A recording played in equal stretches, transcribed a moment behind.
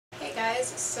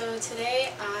guys, so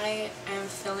today I am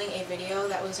filming a video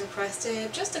that was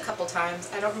requested just a couple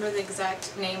times. I don't remember the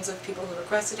exact names of people who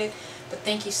requested it, but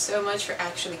thank you so much for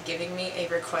actually giving me a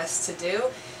request to do.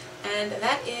 And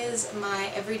that is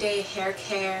my everyday hair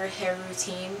care, hair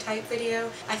routine type video.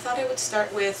 I thought I would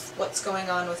start with what's going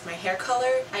on with my hair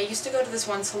color. I used to go to this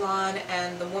one salon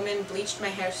and the woman bleached my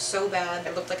hair so bad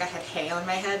it looked like I had hay on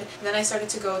my head. And then I started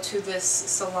to go to this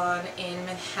salon in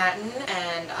Manhattan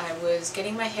and I was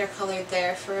getting my hair colored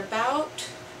there for about,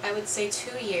 I would say,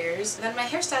 2 years. Then my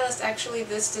hairstylist actually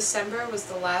this December was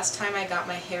the last time I got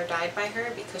my hair dyed by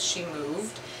her because she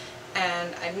moved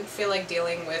and I didn't feel like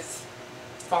dealing with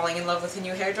falling in love with a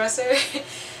new hairdresser.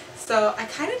 So I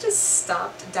kind of just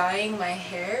stopped dyeing my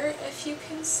hair, if you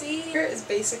can see. Here is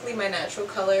basically my natural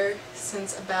color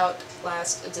since about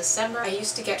last December. I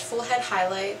used to get full head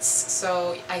highlights,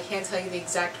 so I can't tell you the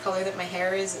exact color that my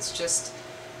hair is. It's just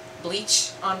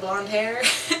bleach on blonde hair. I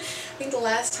think the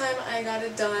last time I got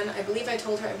it done, I believe I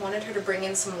told her I wanted her to bring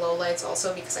in some lowlights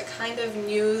also because I kind of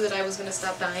knew that I was going to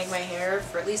stop dyeing my hair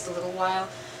for at least a little while.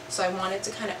 So I wanted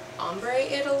to kind of ombre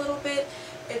it a little bit.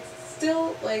 It's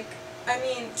still like, I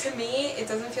mean, to me it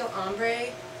doesn't feel ombre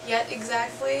yet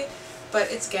exactly, but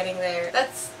it's getting there.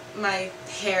 That's my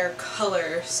hair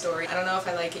color story. I don't know if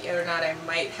I like it yet or not. I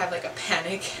might have like a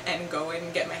panic and go in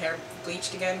and get my hair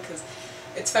bleached again because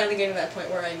it's finally getting to that point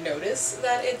where I notice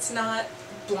that it's not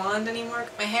blonde anymore.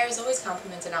 My hair is always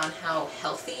complimented on how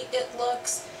healthy it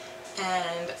looks,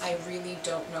 and I really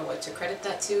don't know what to credit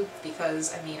that to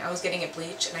because, I mean, I was getting it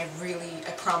bleached and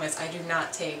I promise I do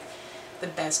not take the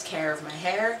best care of my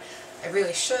hair. I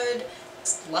really should.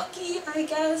 It's lucky, I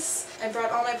guess. I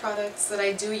brought all my products that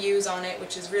I do use on it,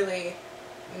 which is really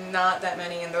not that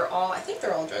many, and I think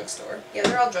they're all drugstore. Yeah,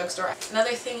 they're all drugstore.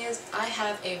 Another thing is I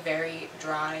have a very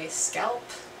dry scalp.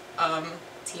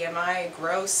 TMI,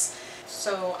 gross.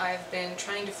 So I've been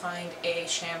trying to find a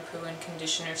shampoo and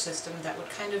conditioner system that would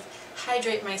kind of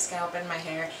hydrate my scalp and my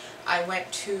hair. I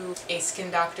went to a skin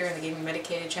doctor and they gave me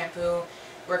medicated shampoo.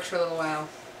 Worked for a little while.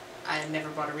 I never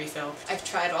bought a refill. I've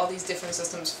tried all these different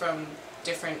systems from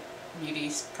different beauty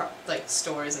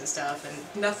stores and stuff,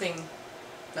 and nothing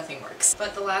works.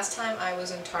 But the last time I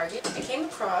was in Target, I came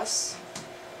across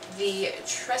the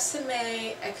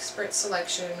Tresemme Expert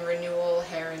Selection Renewal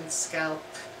Hair and Scalp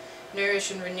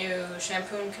Nourish and Renew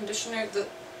Shampoo and Conditioner,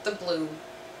 the blue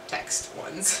text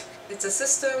ones. It's a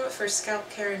system for scalp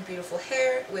care and beautiful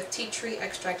hair with tea tree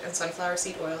extract and sunflower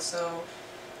seed oil. So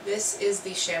this is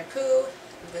the shampoo,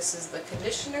 this is the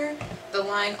conditioner. The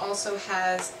line also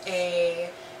has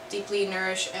a Deeply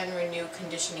Nourish and Renew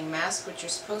Conditioning Mask, which you're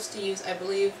supposed to use, I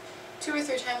believe, 2 or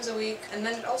 3 times a week. And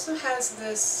then it also has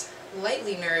this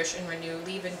Lightly Nourish and Renew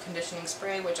Leave-In Conditioning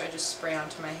Spray, which I just spray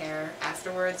onto my hair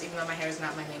afterwards, even though my hair is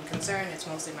not my main concern, it's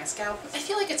mostly my scalp. I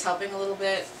feel like it's helping a little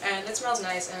bit, and it smells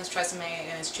nice, and it's Tresemme,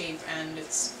 and it's cheap, and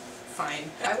it's fine.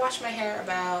 I wash my hair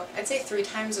about, I'd say 3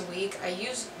 times a week. I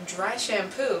use dry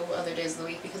shampoo other days of the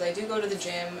week because I do go to the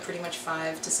gym pretty much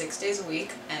 5 to 6 days a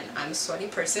week, and I'm a sweaty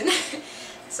person.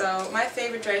 So my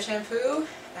favorite dry shampoo,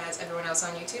 as everyone else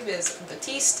on YouTube, is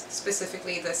Batiste,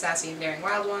 specifically the Sassy and Daring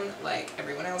Wild one, like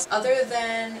everyone else. Other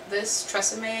than this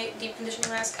Tresemme Deep Conditioning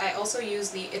Mask, I also use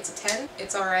the It's a 10.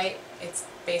 It's alright. It's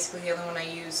basically the only one I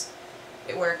use.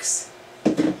 It works.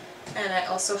 And I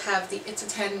also have the It's a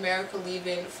 10 Miracle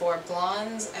Leave-In for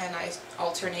blondes, and I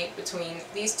alternate between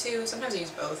these two. Sometimes I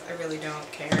use both. I really don't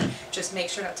care. Just make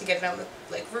sure not to get it on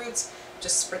the roots.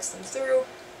 Just spritz them through.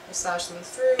 Massage them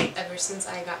through. Ever since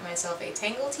I got myself a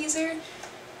Tangle teaser,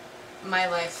 my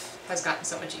life has gotten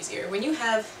so much easier. When you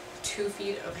have 2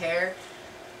 feet of hair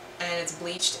and it's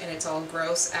bleached and it's all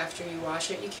gross after you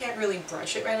wash it, you can't really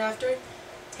brush it right after.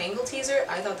 Tangle teaser,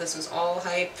 I thought this was all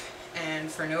hype and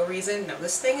for no reason. No,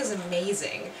 this thing is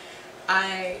amazing.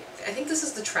 I think this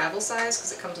is the travel size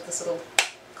because it comes with this little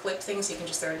clip thing so you can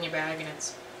just throw it in your bag and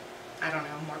it's, I don't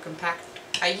know, more compact.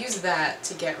 I use that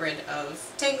to get rid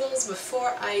of tangles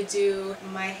before I do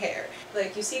my hair.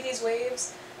 Like, you see these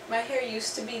waves? My hair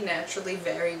used to be naturally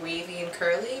very wavy and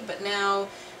curly, but now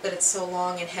that it's so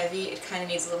long and heavy, it kind of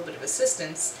needs a little bit of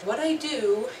assistance. What I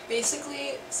do,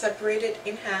 basically separate it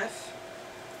in half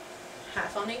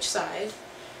on each side,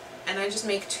 and I just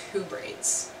make 2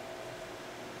 braids.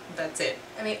 That's it.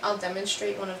 I mean, I'll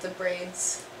demonstrate one of the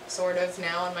braids sort of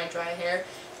now on my dry hair.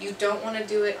 You don't want to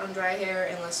do it on dry hair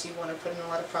unless you want to put in a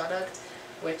lot of product,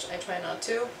 which I try not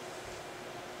to.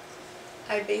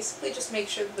 I basically just make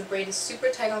sure that the braid is super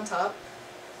tight on top,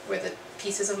 where the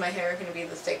pieces of my hair are going to be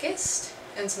the thickest,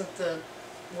 and so that the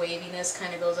waviness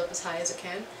kind of goes up as high as it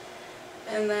can.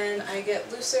 And then I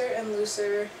get looser and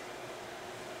looser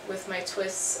with my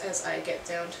twists as I get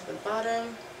down to the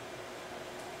bottom.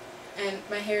 And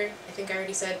my hair, I think I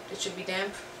already said, it should be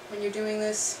damp when you're doing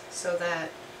this so that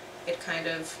it kind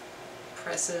of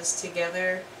presses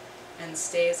together and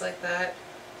stays like that.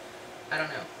 I don't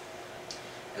know.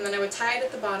 And then I would tie it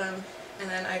at the bottom, and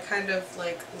then I kind of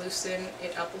like loosen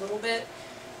it up a little bit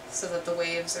so that the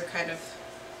waves are kind of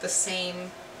the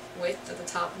same width at the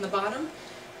top and the bottom.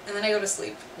 And then I go to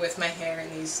sleep with my hair in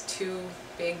these two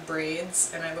big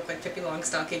braids, and I look like Pippi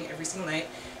Longstocking every single night.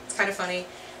 It's kind of funny.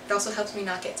 It also helps me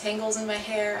not get tangles in my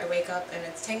hair. I wake up and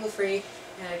it's tangle free,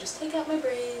 and I just take out my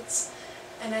braids,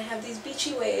 and I have these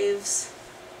beachy waves,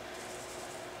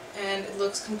 and it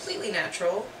looks completely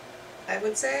natural, I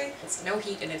would say. It's no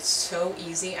heat and it's so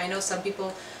easy. I know some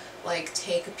people like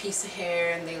take a piece of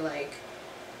hair and they like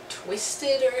twist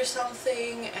it or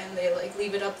something and they like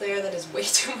leave it up there. That is way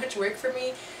too much work for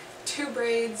me. 2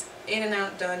 braids, in and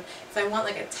out, done. If I want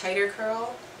like a tighter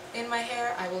curl in my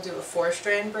hair, I will do a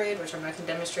 4-strand braid, which I'm not going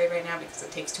to demonstrate right now because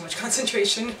it takes too much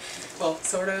concentration. Well,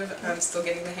 sort of. I'm still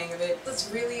getting the hang of it.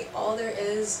 That's really all there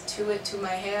is to my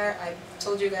hair. I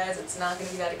told you guys it's not going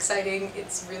to be that exciting.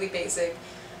 It's really basic.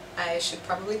 I should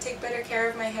probably take better care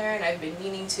of my hair, and I've been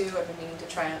meaning to. I've been meaning to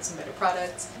try out some better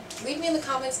products. Leave me in the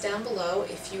comments down below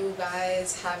if you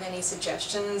guys have any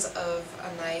suggestions of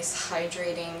a nice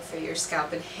hydrating for your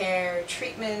scalp and hair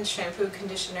treatment, shampoo,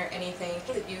 conditioner, anything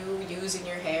that you use in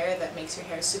your hair that makes your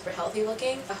hair super healthy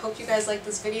looking. I hope you guys like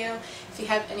this video. If you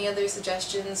have any other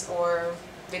suggestions or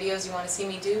videos you want to see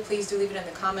me do, please do leave it in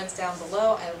the comments down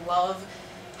below. I love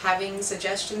having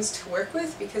suggestions to work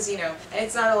with because, you know,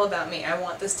 it's not all about me. I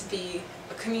want this to be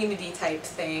a community type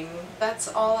thing. That's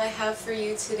all I have for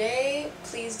you today.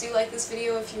 Please do like this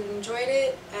video if you enjoyed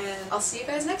it, and I'll see you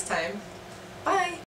guys next time. Bye!